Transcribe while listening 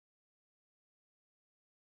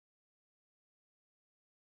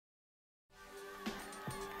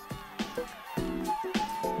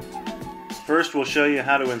First, we'll show you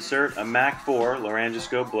how to insert a Mach 4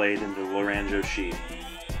 laryngoscope blade into the Laryngo-Sheath.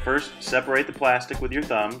 First, separate the plastic with your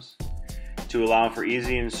thumbs to allow for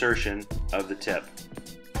easy insertion of the tip.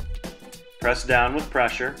 Press down with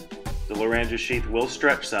pressure. The Laryngo-Sheath will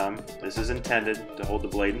stretch some. This is intended to hold the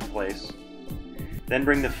blade in place. Then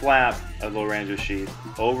bring the flap of the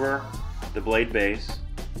Laryngo-Sheath over the blade base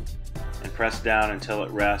and press down until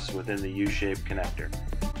it rests within the U-shaped connector.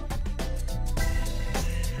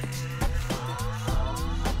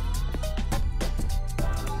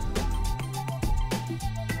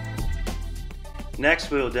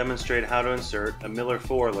 Next, we will demonstrate how to insert a Miller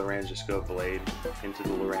 4 laryngoscope blade into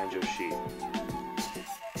the Laryngo-Sheath.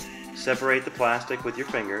 Separate the plastic with your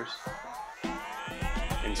fingers,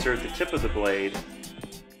 insert the tip of the blade,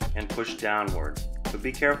 and push downward. But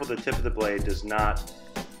be careful the tip of the blade does not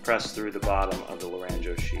press through the bottom of the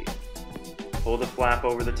Laryngo-Sheath. Pull the flap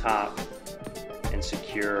over the top and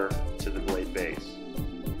secure to the blade base.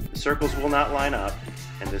 The circles will not line up,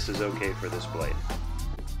 and this is okay for this blade.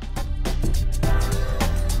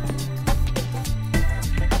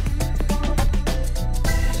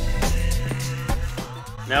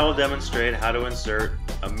 Now we'll demonstrate how to insert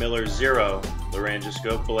a Miller 0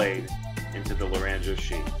 laryngoscope blade into the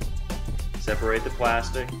Laryngo-Sheath. Separate the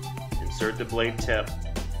plastic, insert the blade tip,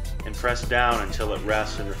 and press down until it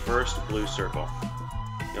rests in the first blue circle.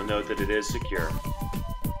 You'll note that it is secure.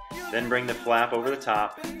 Then bring the flap over the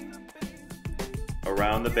top,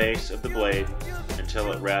 around the base of the blade until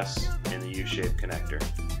it rests in the U-shaped connector.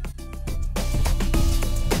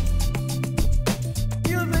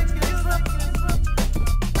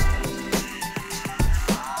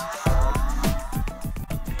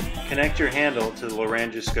 Connect your handle to the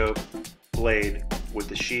laryngoscope blade with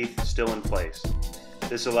the sheath still in place.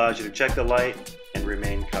 This allows you to check the light and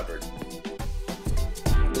remain covered.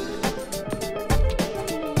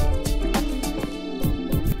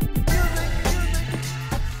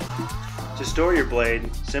 To store your blade,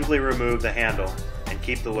 simply remove the handle and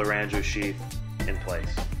keep the Laryngo-Sheath in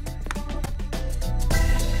place.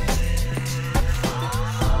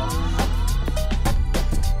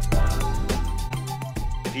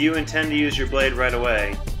 If you intend to use your blade right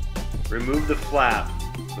away, remove the flap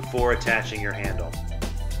before attaching your handle.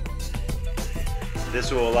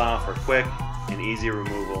 This will allow for quick and easy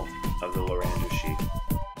removal of the Laryngo-Sheath.